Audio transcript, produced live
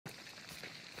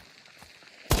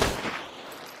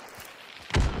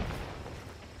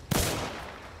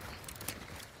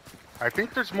I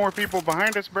think there's more people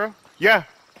behind us, bro. Yeah.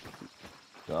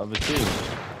 The other team.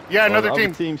 Yeah, another the team.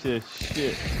 Other team's here.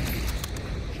 Shit.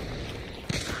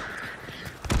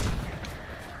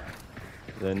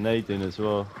 They're nading as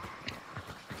well.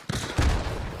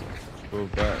 Pull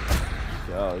back.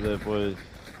 Get out of there, boys.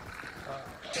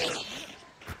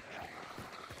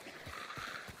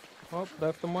 Oh,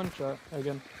 left them one shot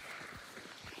again.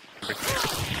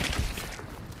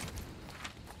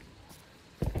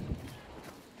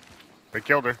 They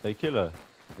killed her. They kill her.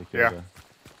 They kill her.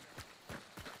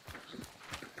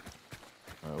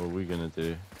 Alright, what are we gonna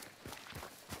do?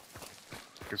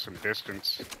 Get some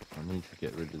distance. I need to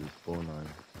get rid of this 4-9.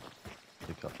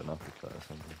 Pick up an uppercut or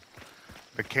something.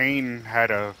 The Kane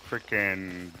had a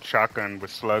freaking shotgun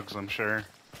with slugs, I'm sure.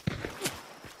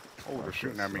 Oh, they're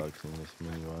shooting at me. Slugs in this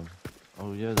mini one.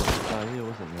 Oh yeah, there's a guy here,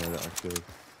 wasn't there, that I killed?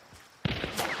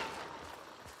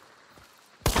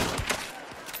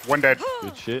 One dead.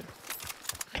 Good shit.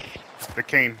 The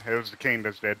Kane. It was the Kane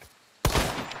that's dead.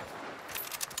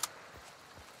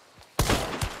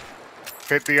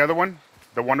 Hit the other one.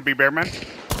 The wannabe bearman.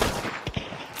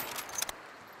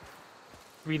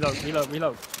 Reload, reload,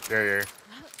 reload. Yeah.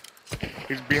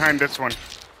 He's behind this one.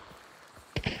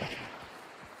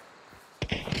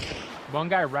 One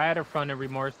guy right in front of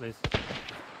Remorseless.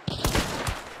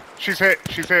 She's hit.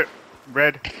 She's hit.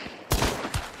 Red.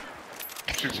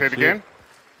 She's hit again.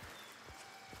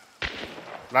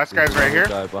 Last guy's right here.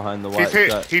 Guy behind the white He's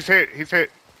hit. shack. He's hit. He's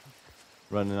hit.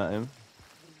 Running at him.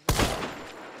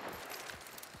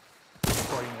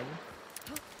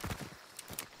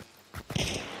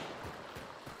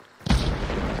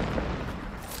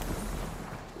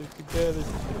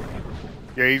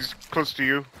 Yeah, he's close to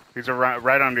you. He's around,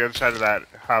 right on the other side of that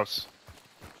house.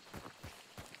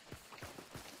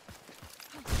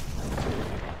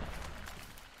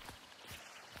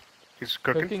 He's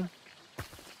cooking.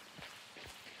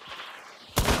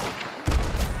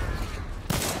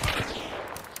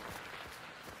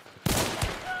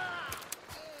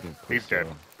 He's dead.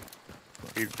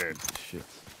 He's dead. Shit.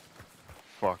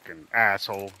 Fucking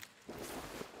asshole.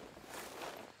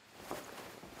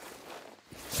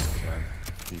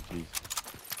 GG.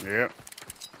 Yep.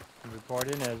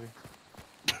 Reporting heavy.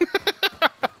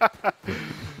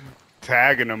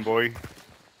 Tagging him, boy.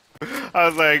 I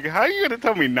was like, how are you gonna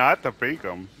tell me not to fake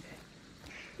him?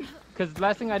 Because the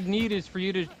last thing I need is for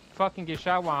you to fucking get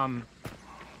shot while I'm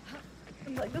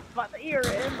like the spot that you're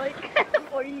in, like,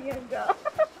 where are you gonna go?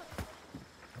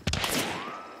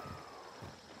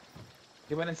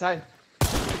 He went inside.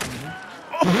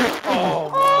 Oh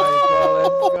my god, let's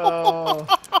go.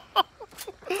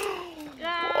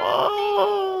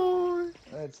 Oh.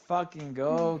 Let's fucking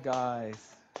go,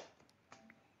 guys.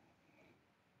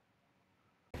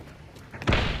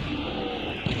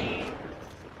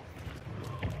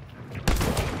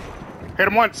 Hit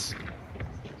him once.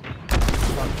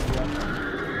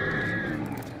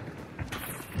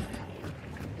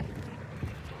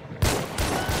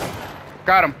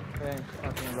 Got him. Thanks,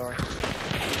 fucking Lord.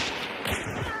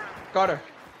 Got her.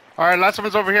 Alright, last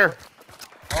one's over here.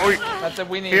 Oh, That's a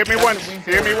winning. he hit me once. He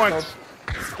hit me once.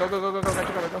 Go, go, go, go, go, go,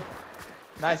 go, go.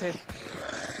 Nice hit.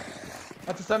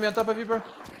 That's a zombie on top of you, bro.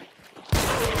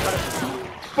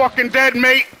 Fucking dead,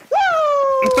 mate. Woo!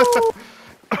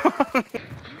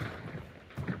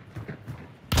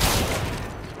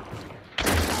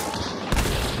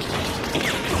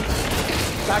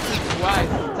 Attacked her twice.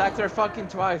 Attacked her fucking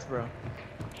twice, bro.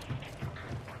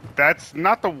 That's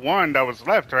not the one that was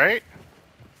left, right?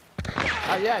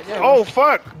 Yeah. Oh,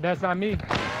 fuck. That's not me.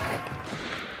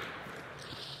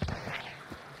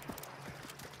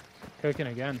 Cooking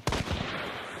again.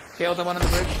 Killed the one on the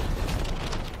bridge.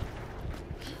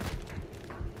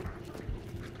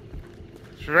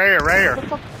 It's right here. What the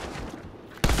fuck?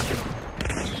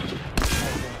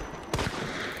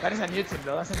 That is on YouTube,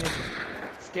 though. That's on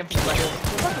YouTube. Skim from the back.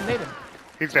 Who fucking made him?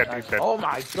 He's dead. He's dead. Oh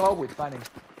my god, with funny.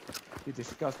 You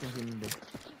disgusting human being.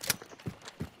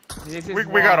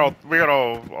 We got all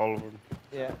of them.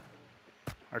 Yeah.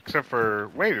 Except for,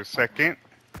 wait a second.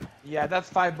 Yeah, that's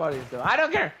 5 bodies though. I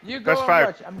don't care. You go. That's 5.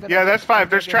 Watch. Yeah, that's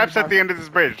 5. There's traps at the end of this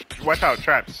bridge. Watch out,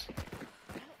 traps.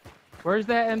 Where's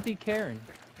that empty Karen?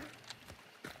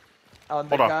 Oh,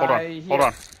 Hold on.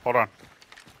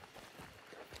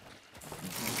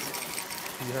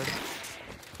 You heard it?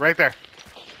 Right there.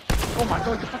 Oh my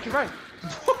god, you're fucking right.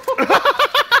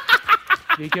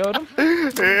 You killed him?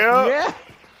 Yeah. Yeah.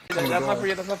 That's not for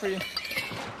you. That's not for you.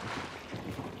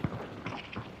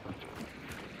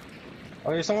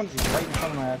 Oh, yeah, someone's right in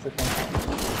front of my ass, I think.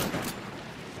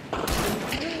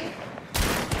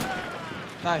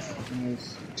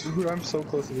 Nice. Dude, I'm so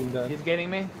close to being dead. He's getting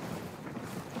me.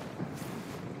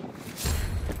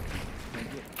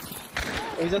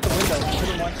 Oh, he's at the window. Hit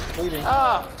him once. Bleeding.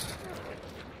 Ah!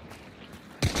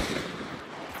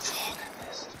 Fuck, I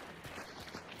missed.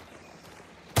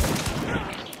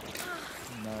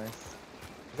 Nice.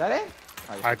 Is that it?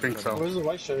 I think so. Where's the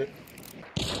white shirt?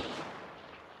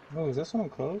 Oh, is that someone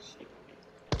close?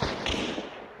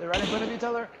 They're right in front of you,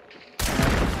 Teller.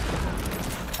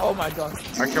 Oh my god.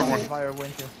 I killed one. Fire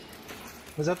winter.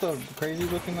 Was that the crazy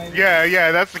looking lady?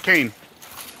 Yeah, that's the Kane.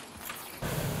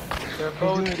 They're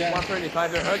both doing it again.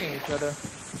 135. They're hugging each other.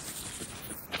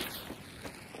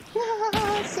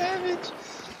 Savage!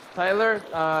 Tyler,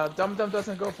 Dum Dum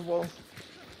doesn't go for wall.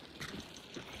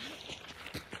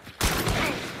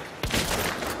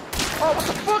 Oh, what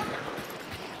the fuck?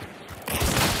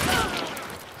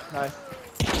 Nice.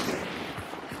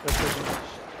 That's good.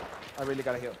 I really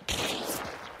gotta heal.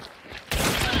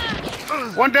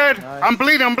 One dead. Nice. I'm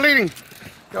bleeding.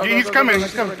 Go, He's go, coming, go,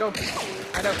 he's go, coming. go, go.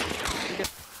 I know.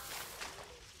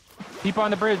 Keep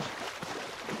on the bridge.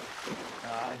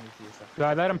 I need to use that. Do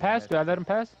I let him pass? Do I let him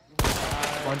pass?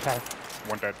 One pass.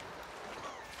 One dead.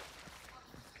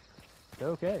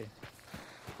 Okay.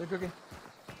 They're cooking.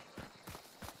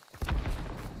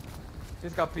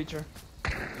 He's got feature.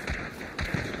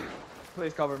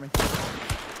 Please cover me.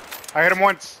 I hit him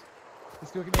once.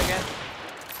 He's cooking me again.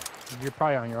 You're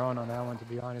probably on your own on that one, to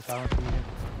be honest. I don't see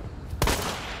you.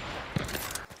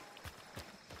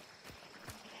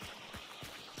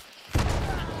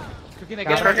 Cooking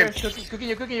again. He's Right here.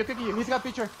 cooking. Cooking you. He's got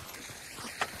feature.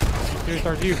 Here's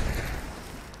towards you.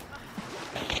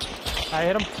 I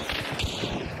hit him.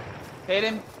 Hit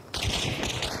him.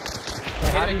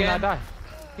 How him did he not again. die?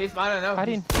 He's, I don't know. How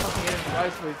He's did- fucking hit him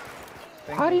twice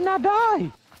with. How did he not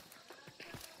die?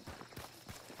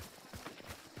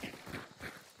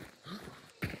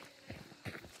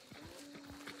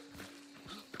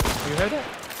 You heard that?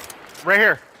 Right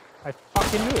here. I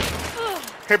fucking knew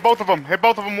it. Hit both of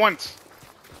them once.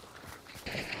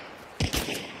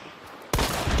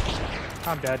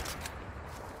 I'm dead.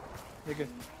 You're good.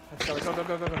 Let's go.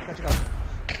 Go. Catch it up.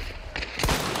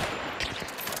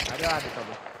 I don't have the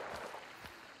cover.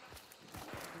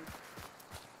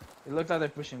 It looks like they're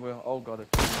pushing Will. Oh god.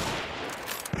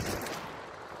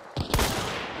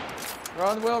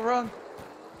 Run, Will, run.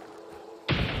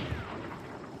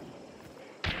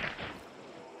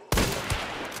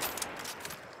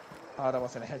 Oh, that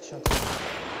wasn't a headshot.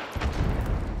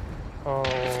 Oh,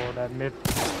 that mid.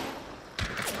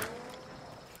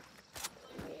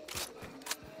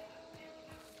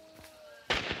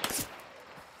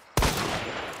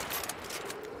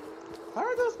 How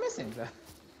are those missing?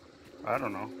 I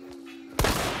don't know.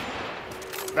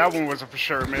 That one was a for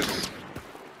sure miss.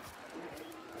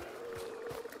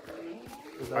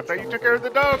 I thought you took care of the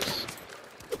dogs.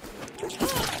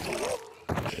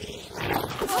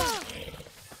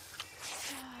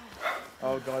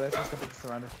 Oh god, that's just gonna be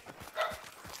surrounded.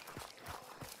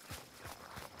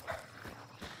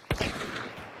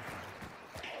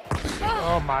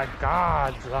 Oh my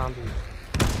god, zombie.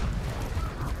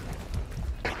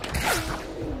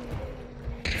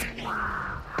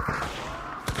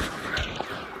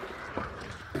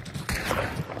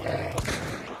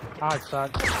 Ah, it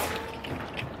sucks.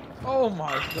 Oh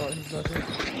my god, he's not here.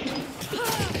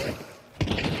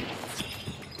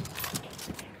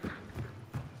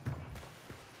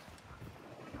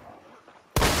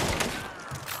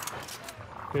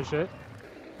 Good shit.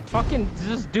 Fucking,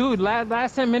 this dude,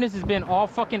 last 10 minutes has been all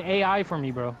fucking AI for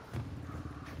me, bro.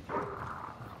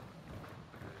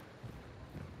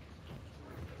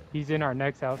 He's in our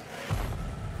next house.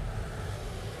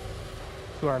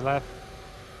 To our left.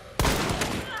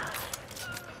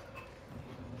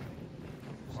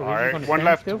 So All they're just right, gonna one stand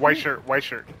left. still for White me?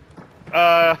 shirt.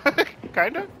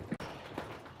 Kinda.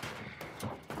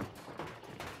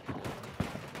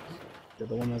 Yeah,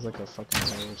 the one that's like a fucking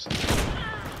hole or something.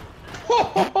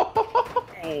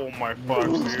 Oh my fuck,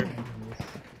 dude.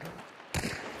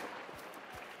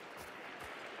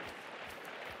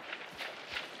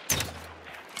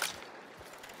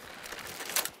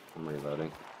 I'm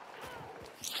reloading.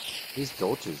 These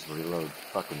Dolces reload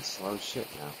fucking slow shit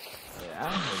now.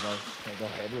 Yeah, they go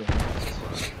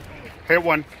heavy. Hit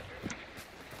one.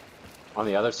 On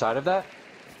the other side of that,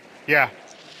 Yeah.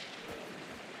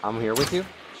 I'm here with you.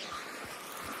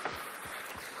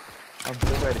 I'm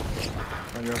still ready.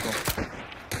 On your go.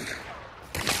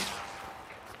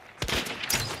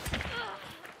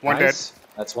 One Nice.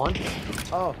 That's one.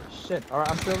 Oh shit! All right,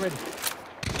 I'm still ready.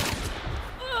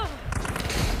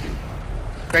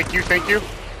 dead. Thank you.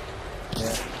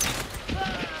 Yeah.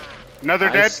 Another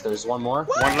Nice. dead. There's one more.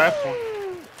 One left.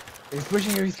 He's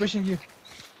pushing you.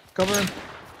 Cover him.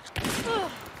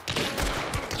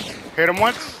 Hit him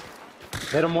once.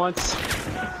 Hit him once.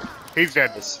 He's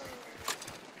dead.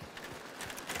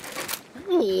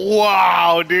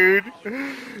 Wow, dude.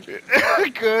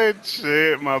 Good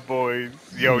shit, my boys.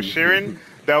 Yo, Sharon,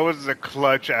 that was a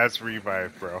clutch ass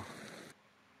revive, bro.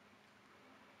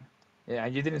 Yeah,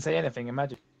 you didn't say anything.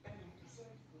 Imagine.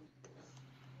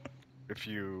 If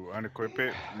you unequip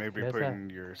it, maybe Yes, put sir. in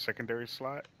your secondary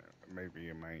slot, maybe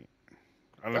it might.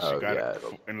 Unless Oh, you got yeah, it,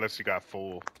 it'll- unless you got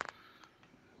full.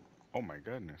 Oh my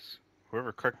goodness.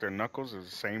 Whoever cracked their knuckles is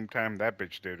the same time that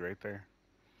bitch did right there.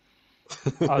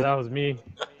 Oh, that was me.